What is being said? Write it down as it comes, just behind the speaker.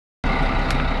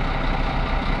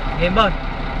Game bhon.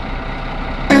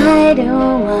 I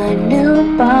don't want no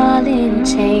ball and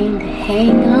chain to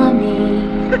hang on me.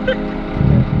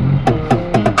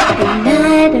 And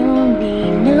I don't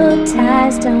need no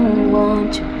ties, don't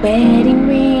want your wedding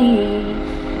ring.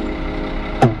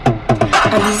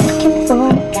 I'm looking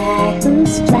for a guy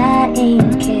who's fly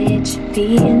and catch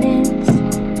feelings.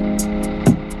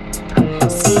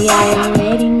 See, I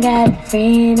already got a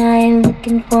friend, I ain't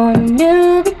looking for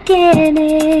new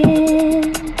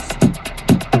beginnings.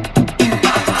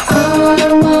 All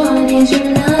I want is your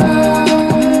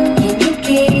love, and you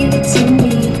give it to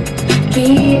me,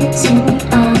 give it to me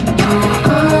all night.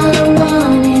 All I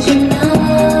want is your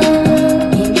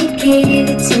love, and you give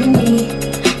it to me,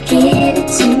 give it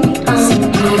to me all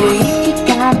night. If you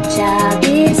got a job,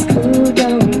 it's cool,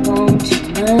 don't want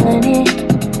your money,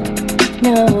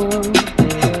 no.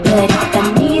 But if I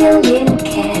need a little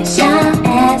cash, I'll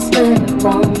ask, but I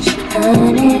want you,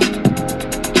 honey,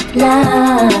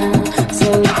 love. So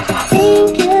if you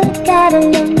think you gotta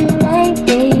love me right,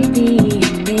 baby,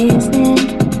 I'm listening.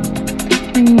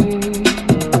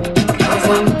 Cause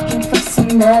I'm looking for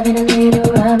some love and a little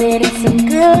rubbing and some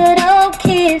good old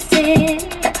kissing.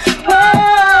 Whoa.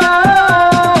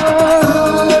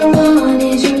 All I want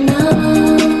is your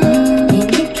love, and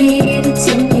you give it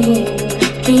to me,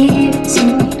 give it to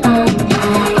me all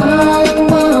night. All I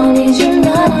want is your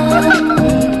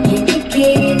love, and you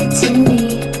give it to me,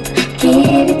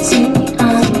 give it to me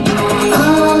all night.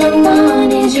 All I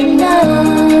want is your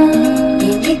love,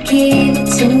 and you give it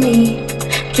to me,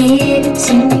 give it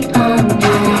to me all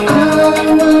night. All I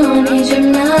want is your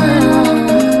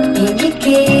love, and you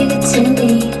give it to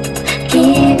me,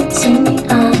 give it to me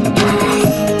all night.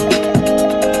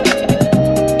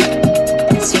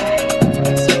 That's right.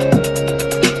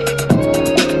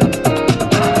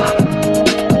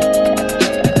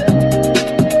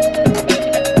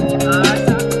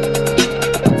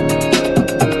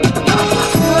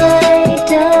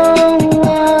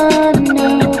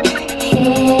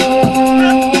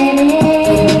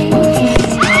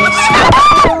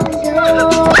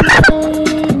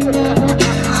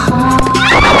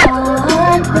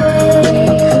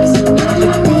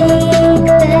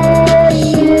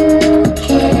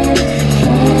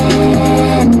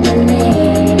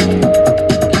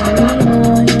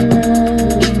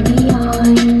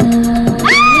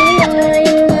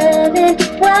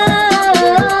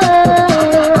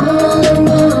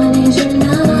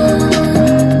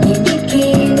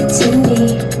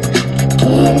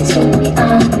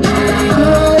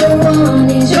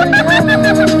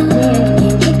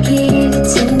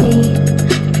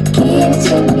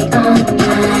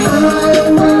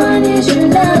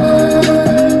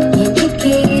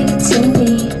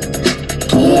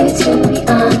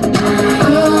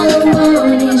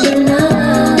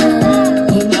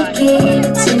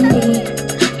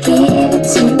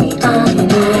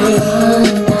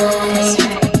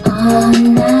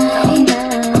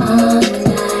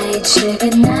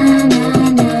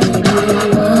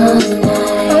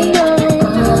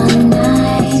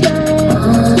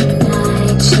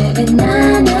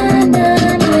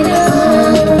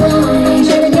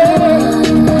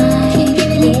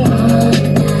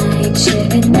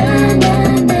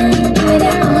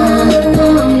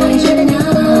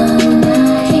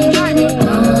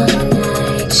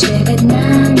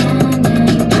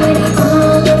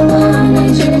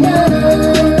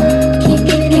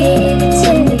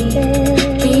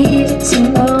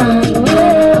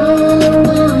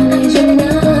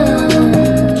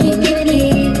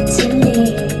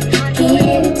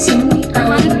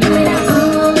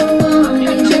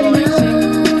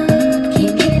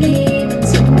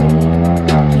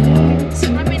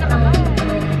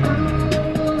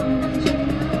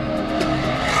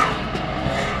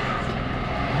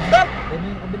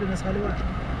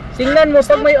 Tingnan mo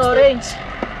pag may orange.